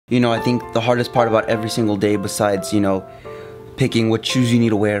You know, I think the hardest part about every single day, besides, you know, picking what shoes you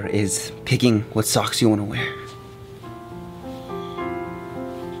need to wear, is picking what socks you want to wear.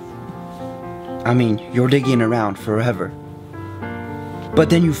 I mean, you're digging around forever. But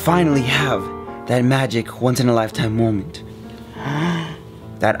then you finally have that magic once-in-a-lifetime moment.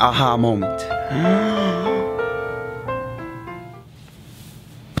 That aha moment.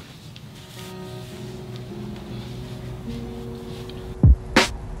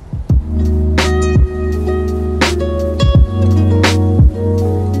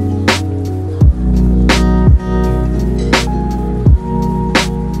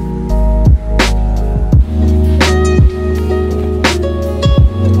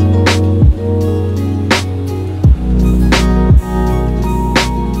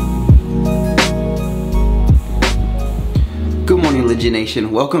 Legit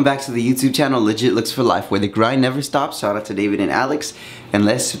Nation, welcome back to the YouTube channel Legit Looks for Life, where the grind never stops. Shout out to David and Alex, and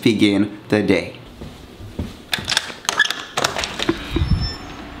let's begin the day.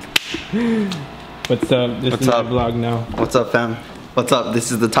 What's up? This is my vlog now. What's up, fam? What's up?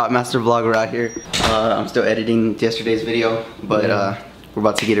 This is the Top Master Vlogger out here. I'm still editing yesterday's video, but we're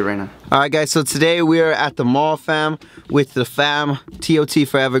about to get it right now. Alright guys, so today we are at the mall, fam, with the fam, TOT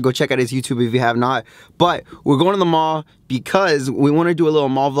Forever. Go check out his YouTube if you have not. But we're going to the mall because we want to do a little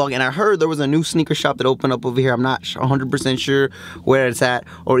mall vlog, and I heard there was a new sneaker shop that opened up over here. I'm not 100% sure where it's at,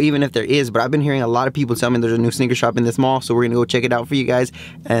 or even if there is, but I've been hearing a lot of people tell me there's a new sneaker shop in this mall, so we're gonna go check it out for you guys,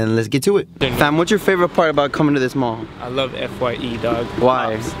 and let's get to it. Fam, what's your favorite part about coming to this mall? I love FYE, dog.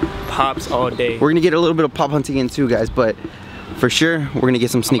 Why? Pops all day. We're gonna get a little bit of pop hunting in too, guys, but for sure, we're gonna get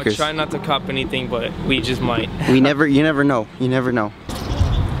some sneakers. I'm gonna try not to cop anything, but we just might. You never know. You never know.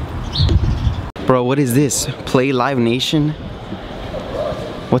 Bro, what is this? Play Live Nation?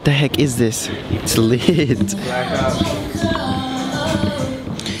 What the heck is this? It's lit.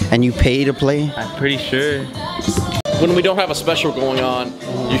 And you pay to play? I'm pretty sure. When we don't have a special going on,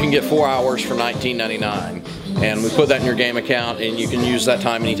 you can get 4 hours for $19.99. And we put that in your game account, and you can use that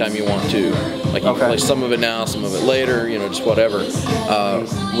time anytime you want to. Like you can play some of it now, some of it later, you know, just whatever.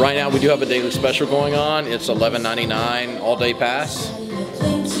 Right now we do have a daily special going on. It's $11.99 all-day pass.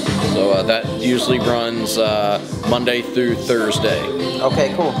 So that usually runs Monday through Thursday.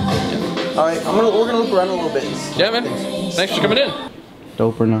 Okay, cool. Yeah. All right, we're gonna look around a little bit. Yeah, man. Thanks for coming in.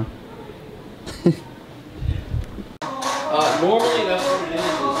 Dope or not? Normally that's what it is.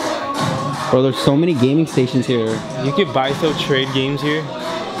 Bro, there's so many gaming stations here. You could buy some trade games here.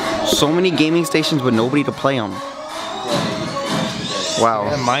 So many gaming stations with nobody to play them. Wow.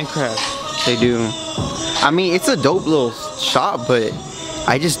 Yeah, Minecraft. They do. I mean, it's a dope little shop, but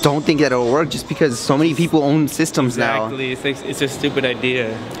I just don't think that it'll work just because so many people own systems now. Exactly. It's a stupid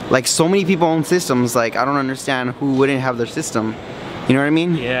idea. Like, so many people own systems. Like, I don't understand who wouldn't have their system. You know what I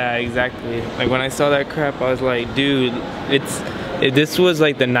mean? Yeah, exactly. Like, when I saw that crap, I was like, dude, this was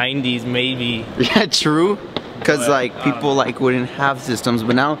like the 90s maybe. Yeah, true. Because like people like wouldn't have systems,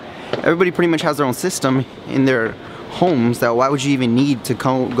 but now everybody pretty much has their own system in their homes. That why would you even need to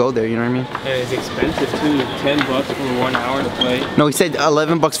go there? You know what I mean? Yeah, it's expensive too. $10 for 1 hour to play. No, he said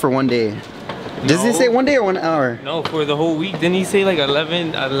 $11 for 1 day. Does it say 1 day or 1 hour? No, for the whole week. Didn't he say like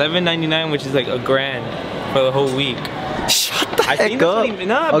 $11.99, which is like $1,000 for the whole week? Shut the heck up.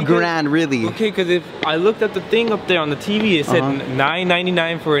 $1,000, really? Okay, because if I looked at the thing up there on the TV, it said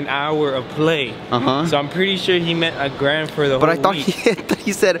 $9.99 for an hour of play. So I'm pretty sure he meant $1,000 for the whole week. But I thought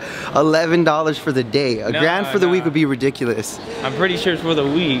he said $11 for the day. $1,000 for the week would be ridiculous. I'm pretty sure it's for the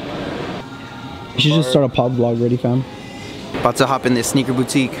week. You should just start a pop vlog, ready, fam? About to hop in this sneaker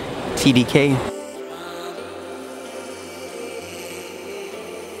boutique, TDK.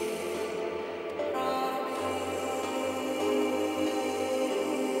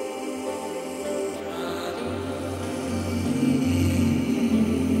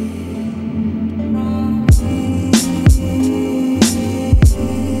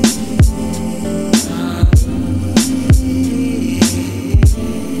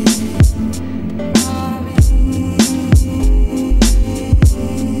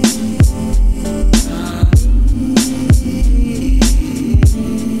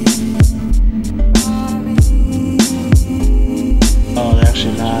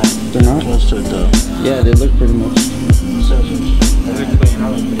 Yeah, they look pretty much.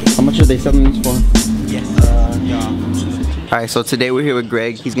 How much are they selling these for? Alright, so today we're here with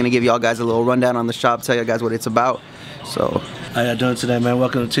Greg. He's gonna give y'all guys a little rundown on the shop, tell you guys what it's about. So, how y'all doing today, man?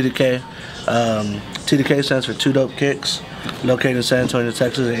 Welcome to TDK. TDK stands for Two Dope Kicks, located in San Antonio,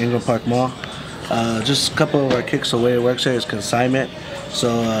 Texas at Ingram Park Mall. Just a couple of our kicks, the way it works here is consignment.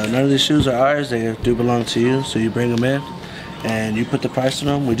 So none of these shoes are ours, they do belong to you, so you bring them in. and you put the price on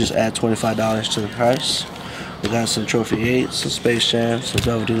them, we just add $25 to the price. We got some Trophy 8s, some Space Jams, some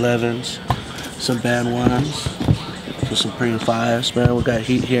Velvet 11s, some Band 1s, some Supreme 5s, man. We got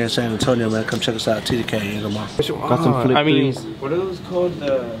heat here in San Antonio, man. Come check us out at TDK in the mall. Got some flip threes. What are those called?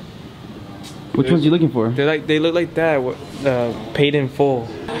 Which ones you looking for? They look like that. Paid in full.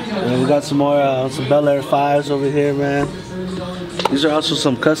 And we got some more some Bel Air 5s over here, man. These are also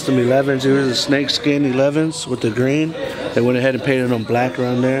some custom 11s. Here's the snakeskin 11s with the green. They went ahead and painted them black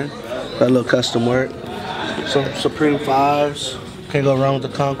around there. Got a little custom work. Some Supreme 5s. Can't go wrong with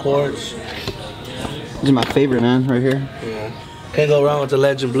the Concords. These are my favorite, man, right here. Yeah. Can't go wrong with the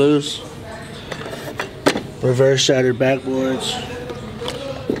Legend Blues. Reverse shattered backboards.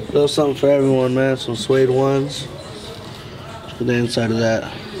 A little something for everyone, man. Some suede ones. Look at the inside of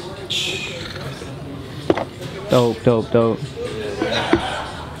that. Dope, dope, dope.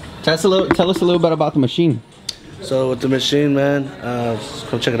 Tell us a little bit about the machine. So with the machine, man,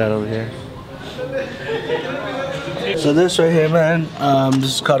 come check it out over here. So this right here, man,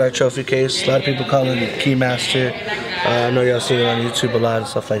 this is called our trophy case. A lot of people call it a Keymaster. I know y'all seen it on YouTube a lot and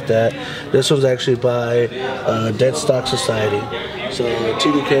stuff like that. This one's actually by Dead Stock Society. So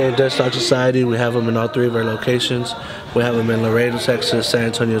TDK and Dead Stock Society, we have them in all 3 of our locations. We have them in Laredo, Texas, San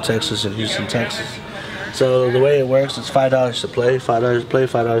Antonio, Texas, and Houston, Texas. So the way it works, it's $5 to play, $5 to play,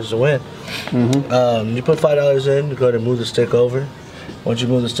 $5 to win. You put $5 in, you go ahead and move the stick over. Once you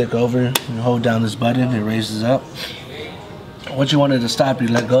move the stick over, you hold down this button, it raises up. Once you want it to stop, you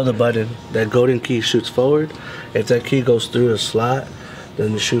let go of the button. That golden key shoots forward. If that key goes through a slot,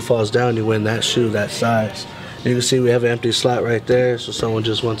 then the shoe falls down, you win that shoe that size. You can see we have an empty slot right there, so someone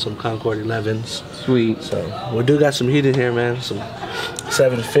just wants some Concord 11s. Sweet. So we do got some heat in here, man. Some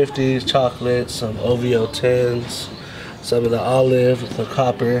 750s, chocolates, some OVO 10s, some of the olive, the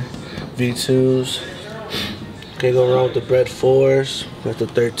copper V2s. Can't go wrong with the Bread 4s, with the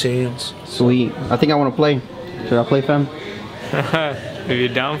 13s. Sweet. I think I want to play. Should I play, fam? If you're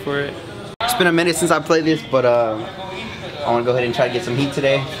down for it. It's been a minute since I played this, but I want to go ahead and try to get some heat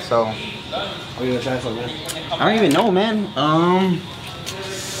today. So, What are you gonna try for, man? I don't even know, man. I'm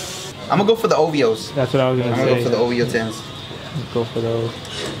gonna go for the OVOs. That's what I was gonna say. I'm gonna go for the OVO 10s. Let's go for those.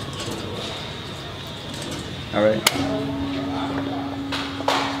 All right.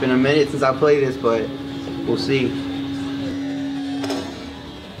 It's been a minute since I played this, but we'll see.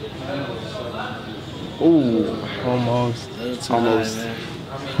 Ooh, almost. Almost.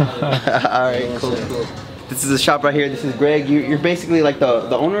 All right, cool, cool. This is the shop right here. This is Greg. You're basically like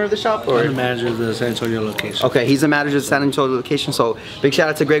the owner of the shop, or? I'm the manager of the San Antonio location. Okay, he's the manager of the San Antonio location. So big shout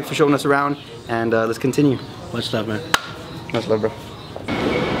out to Greg for showing us around, and let's continue. Much love, man. Much love, bro.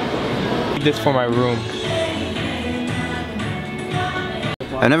 This for my room.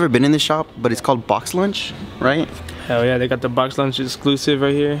 I've never been in this shop, but it's called Box Lunch, right? Hell yeah, they got the Box Lunch exclusive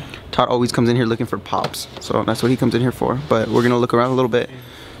right here. Todd always comes in here looking for pops, so that's what he comes in here for. But we're gonna look around a little bit.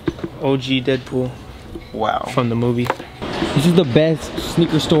 OG Deadpool. Wow. From the movie. This is the best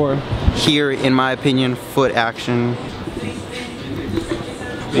sneaker store. Here, in my opinion, Foot Action.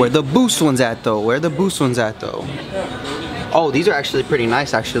 Where the Boost ones at though? Where the Boost ones at though? Oh, these are actually pretty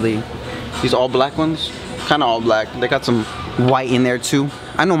nice actually. These all black ones, kind of all black. They got some white in there too.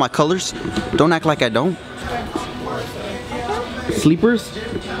 I know my colors. Don't act like I don't. Sleepers?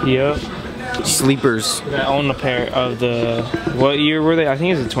 Yep. Sleepers. I own a pair of the, what year were they? I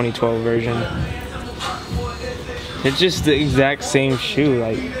think it's a 2012 version. It's just the exact same shoe,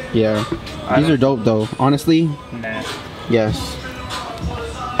 like. Yeah. These are dope though. Honestly. Nah. Yes.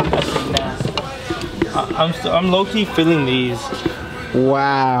 I'm low-key feeling these.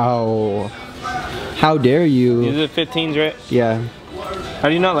 Wow. How dare you? These are 15s, right? Yeah. How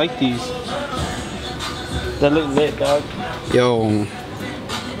do you not like these? They look lit, dog. Yo.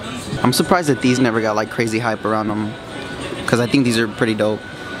 I'm surprised that these never got like crazy hype around them. Because I think these are pretty dope.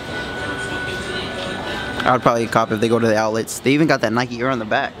 I would probably cop if they go to the outlets. They even got that Nike Air on the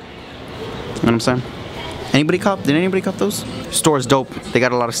back. You know what I'm saying? Anybody cop? Did anybody cop those? Store's dope. They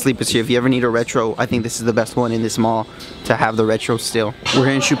got a lot of sleepers here. If you ever need a retro, I think this is the best one in this mall to have the retro still. We're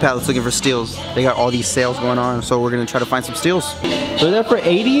here in Shoe Palace looking for steals. They got all these sales going on, so we're gonna try to find some steals. They're there for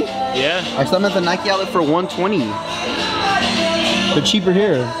 80? Yeah. I saw them at the Nike outlet for 120. They're cheaper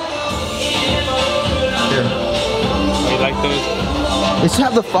here. Here. You like those? They still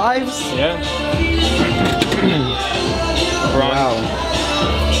have the 5s? Yeah. Wow.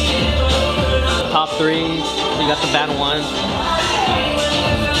 Top 3, we got the bad ones.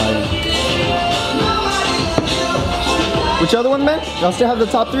 Which other one, man? Y'all still have the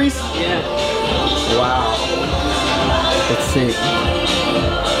top 3s? Yeah. Wow. That's sick.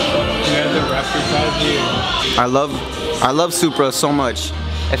 You have the Raptor 5 here. I love I love Supra so much.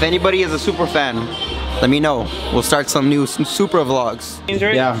 If anybody is a Supra fan, let me know. We'll start some new Supra vlogs.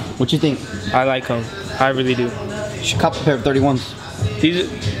 Yeah, what you think? I like them. I really do. You should cop a pair of 31s. These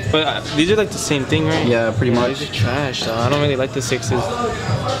are like the same thing, right? Yeah, pretty much. These are trash though. I don't really like the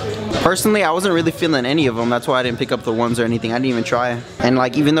 6s. Personally, I wasn't really feeling any of them. That's why I didn't pick up the 1s or anything. I didn't even try. And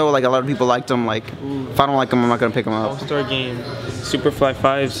like, even though like a lot of people liked them, like if I don't like them, I'm not gonna pick them up. All-Star Game, Superfly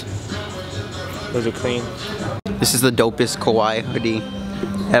 5s. Those are clean. This is the dopest Kawhi hoodie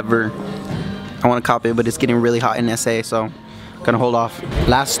ever. I want to cop it, but it's getting really hot in SA, so I'm gonna hold off.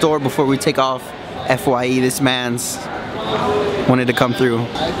 Last store before we take off. FYE, this man's wanted to come through.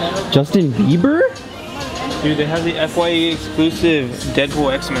 Justin Bieber? Dude, they have the FYE exclusive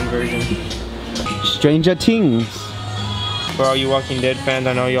Deadpool X-Men version. Stranger Things. For all you Walking Dead fans,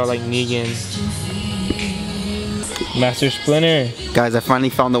 I know y'all like Negan. Master Splinter. Guys, I finally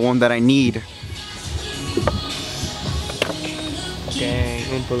found the one that I need. Dang,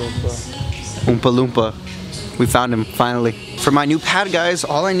 Oompa Loompa. Oompa Loompa. We found him, finally. For my new pad, guys,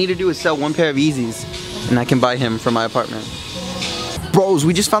 all I need to do is sell one pair of Yeezys, and I can buy him from my apartment. Bros,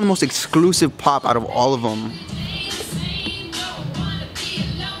 we just found the most exclusive pop out of all of them.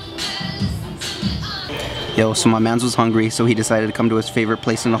 Yo, so my mans was hungry, so he decided to come to his favorite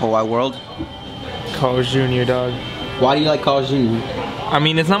place in the whole wide world. Carl's Jr., dog. Why do you like Carl's Jr.? I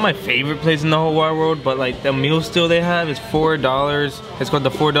mean, it's not my favorite place in the whole wide world, but like the meal still they have is $4. It's called the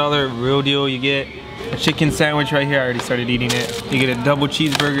 $4 real deal. You get a chicken sandwich right here. I already started eating it. You get a double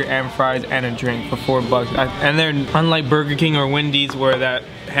cheeseburger and fries and a drink for $4. And they're unlike Burger King or Wendy's where that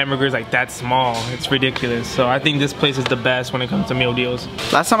hamburger is like that small. It's ridiculous. So I think this place is the best when it comes to meal deals.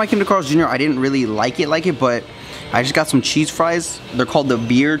 Last time I came to Carl's Jr., I didn't really like it, but I just got some cheese fries. They're called the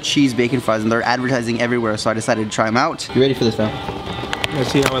beer cheese bacon fries, and they're advertising everywhere, so I decided to try them out. You ready for this, fam? Let's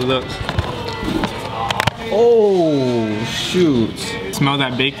see how it looks. Oh, shoot. Smell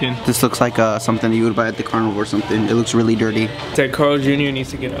that bacon. This looks like something you would buy at the carnival or something. It looks really dirty. It's like Carl Jr.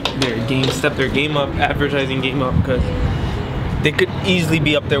 needs to get step their game up, advertising game up, because they could easily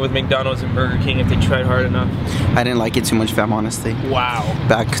be up there with McDonald's and Burger King if they tried hard enough. I didn't like it too much, fam, honestly. Wow.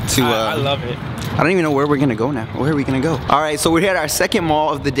 Back to I love it. I don't even know where we're gonna go now. Where are we gonna go? All right, so we're here at our second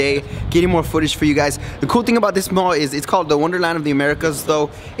mall of the day, getting more footage for you guys. The cool thing about this mall is it's called the Wonderland of the Americas, though.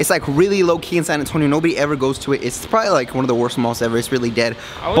 It's like really low key in San Antonio. Nobody ever goes to it. It's probably like one of the worst malls ever. It's really dead.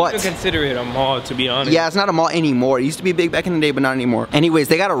 I wouldn't even consider it a mall, to be honest. Yeah, it's not a mall anymore. It used to be big back in the day, but not anymore. Anyways,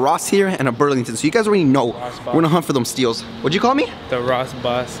 they got a Ross here and a Burlington, so you guys already know we're gonna hunt for them steals. What'd you call me? The Ross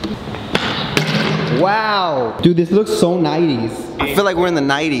Boss. Wow. Dude, this looks so 90s. I feel like we're in the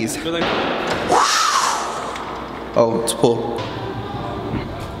 90s. I feel like oh, it's full.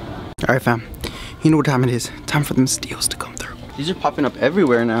 Alright, fam. You know what time it is. Time for them steals to come through. These are popping up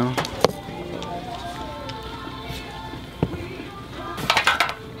everywhere now.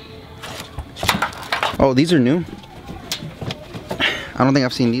 Oh, these are new. I don't think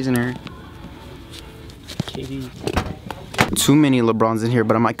I've seen these in here. KD. Too many LeBrons in here,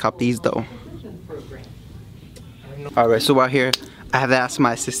 but I might cop these though. Alright, so out here, I have asked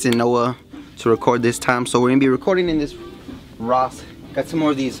my assistant Noah to record this time, so we're gonna be recording in this Ross. Got some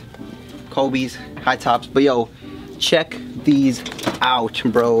more of these Kobe's high tops, but yo, check these out,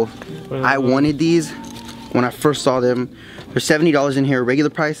 bro. I wanted these when I first saw them. They're $70 in here, regular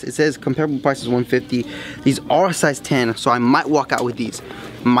price. It says comparable price is $150. These are a size 10, so I might walk out with these.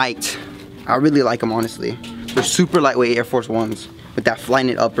 Might. I really like them, honestly. They're super lightweight Air Force Ones with that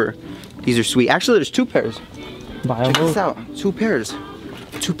Flyknit upper. These are sweet. Actually, there's two pairs. Check this out. Two pairs.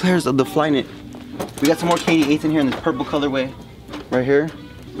 Two pairs of the Flyknit. We got some more KD8s in here in this purple colorway right here.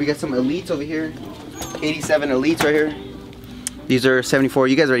 We got some Elites over here. KD7 Elites right here. These are 74.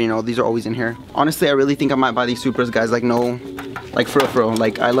 You guys already know these are always in here. Honestly, I really think I might buy these Supras, guys. Like, no, like for real.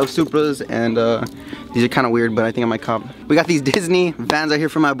 Like, I love Supras, and these are kind of weird, but I think I might cop. We got these Disney Vans out here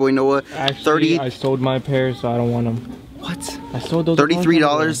from my boy Noah. Actually, I sold my pair, so I don't want them. What? I sold those.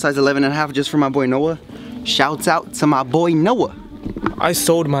 $33, size 11.5, just for my boy Noah. Shouts out to my boy Noah. I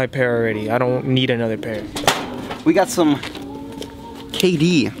sold my pair already. I don't need another pair. We got some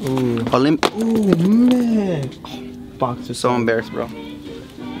KD. Ooh, man. Boxers. So embarrassed, bro.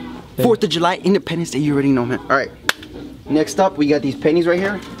 4th of July, Independence Day, you already know, man. All right. Next up, we got these pennies right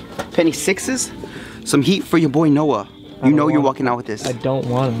here. Penny 6s. Some heat for your boy Noah. You know you're walking out with this. I don't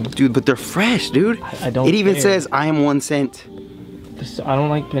want them. Dude, but they're fresh, dude. I don't It even says, I am 1 cent. I don't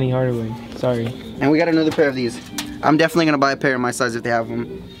like Penny Hardaway. Sorry. And we got another pair of these. I'm definitely going to buy a pair in my size if they have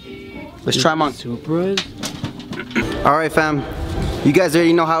them. Let's try them on. Supras? All right, fam. You guys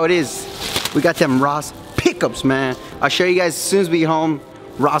already know how it is. We got them Ross pickups, man. I'll show you guys as soon as we get home.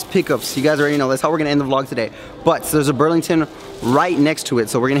 Ross Pickups. You guys already know that's how we're gonna end the vlog today. But there's a Burlington right next to it,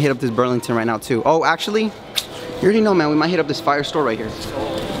 so we're gonna hit up this Burlington right now too. Oh, actually, you already know, man. We might hit up this fire store right here.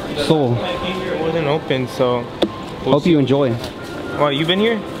 So, It wasn't open, so. hope you enjoy. Wow, you been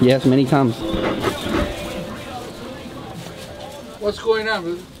here? Yes, many times. What's going on?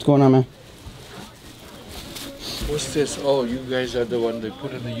 What's going on, man? What's this? Oh, you guys are the one they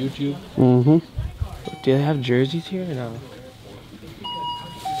put on the YouTube? Mm-hmm. Do they have jerseys here or no?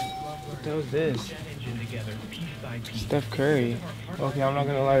 What the hell is this? Steph Curry. Okay, I'm not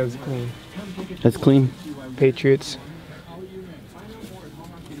gonna lie, it's clean. That's clean. Patriots.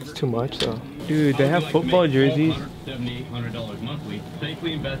 It's too much though. Dude, they have football jerseys.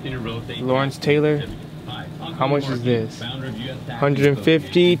 Lawrence Taylor. How much is this?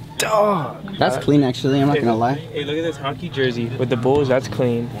 150. Dog. That's clean, actually. I'm not gonna lie. Hey, look at this hockey jersey with the Bulls. That's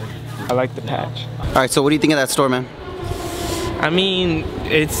clean. I like the patch. All right, so what do you think of that store, man? I mean,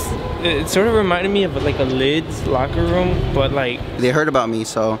 it sort of reminded me of like a Lids locker room, but like. They heard about me,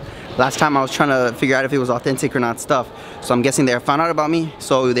 so last time I was trying to figure out if it was authentic or not stuff. So I'm guessing they found out about me,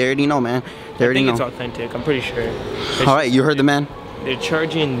 so they already know, man. They already know. I think it's authentic. I'm pretty sure. All right, you heard the man. They're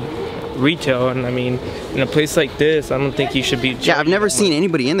charging retail, and I mean, in a place like this, I don't think you should be. Yeah, I've never seen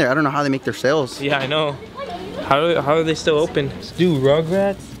anybody in there. I don't know how they make their sales. Yeah, I know. How are they still open? Dude,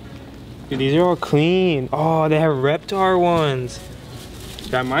 Rugrats. Dude, these are all clean. Oh, they have Reptar ones.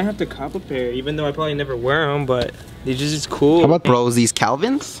 I might have to cop a pair, even though I probably never wear them, but they're just cool. How about bros, these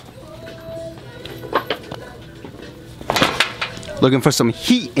Calvins? Looking for some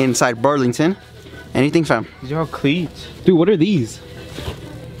heat inside Burlington. Anything, fam? These are all cleats. Dude, what are these?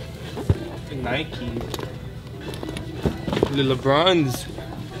 Nike. The LeBrons.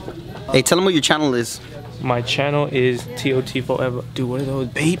 Hey, tell them what your channel is. My channel is TOT Forever. Dude, what are those?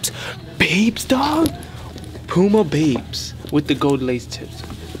 Babes? Babes, dog? Puma Babes with the gold lace tips.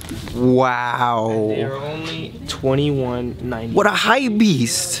 Wow. They are only $21.90. What a hype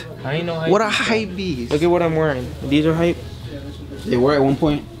beast. I ain't know hype. What a hype beast. Look at what I'm wearing. These are hype. They were at one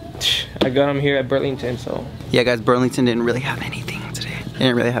point. I got them here at Burlington, so. Yeah, guys, Burlington didn't really have anything today. They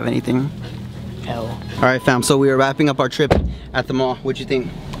didn't really have anything. Hell. All right, fam, so we were wrapping up our trip at the mall. What'd you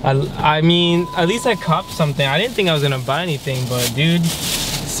think? I mean, at least I copped something. I didn't think I was gonna buy anything, but dude,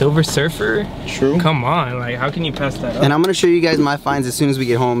 Silver Surfer? True. Come on, like, how can you pass that up? And I'm gonna show you guys my finds as soon as we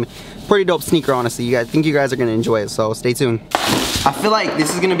get home. Pretty dope sneaker, honestly. I think you guys are gonna enjoy it, so stay tuned. I feel like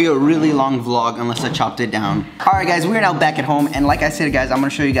this is gonna be a really long vlog unless I chopped it down. All right, guys, we're now back at home, and like I said, guys, I'm gonna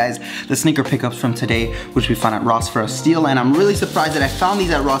show you guys the sneaker pickups from today, which we found at Ross for a steal, and I'm really surprised that I found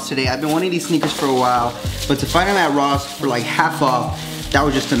these at Ross today. I've been wanting these sneakers for a while, but to find them at Ross for like half off, that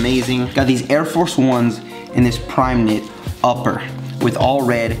was just amazing. Got these Air Force Ones in this prime knit upper with all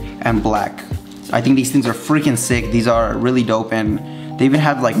red and black. I think these things are freaking sick. These are really dope, and they even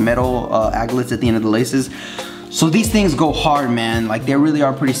have like metal aglets at the end of the laces. So these things go hard, man. Like, they really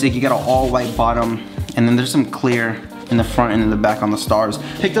are pretty sick. You got an all white bottom, and then there's some clear in the front and in the back on the stars.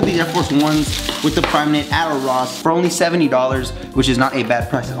 Picked up these Air Force Ones with the prime knit at a Ross for only $70, which is not a bad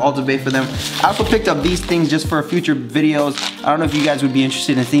price at all to pay for them. I also picked up these things just for future videos. I don't know if you guys would be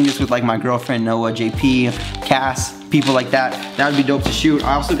interested in seeing this with like my girlfriend, Noah, JP, Cass, people like that. That would be dope to shoot.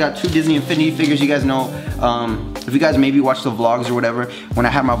 I also got 2 Disney Infinity figures. You guys know, if you guys maybe watch the vlogs or whatever, when I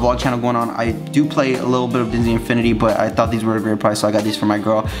have my vlog channel going on, I do play a little bit of Disney Infinity, but I thought these were a great price, so I got these for my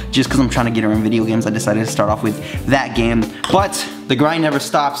girl. Just because I'm trying to get her in video games, I decided to start off with that game. But the grind never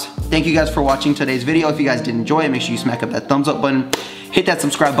stops. Thank you guys for watching today's video. If you guys did enjoy it, make sure you smack up that thumbs up button. Hit that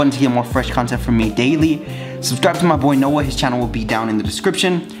subscribe button to get more fresh content from me daily. Subscribe to my boy Noah. His channel will be down in the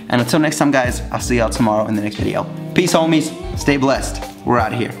description. And until next time, guys, I'll see y'all tomorrow in the next video. Peace, homies. Stay blessed. We're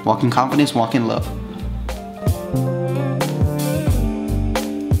out of here. Walk in confidence, walk in love.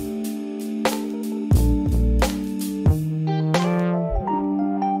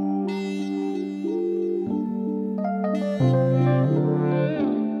 Thank you.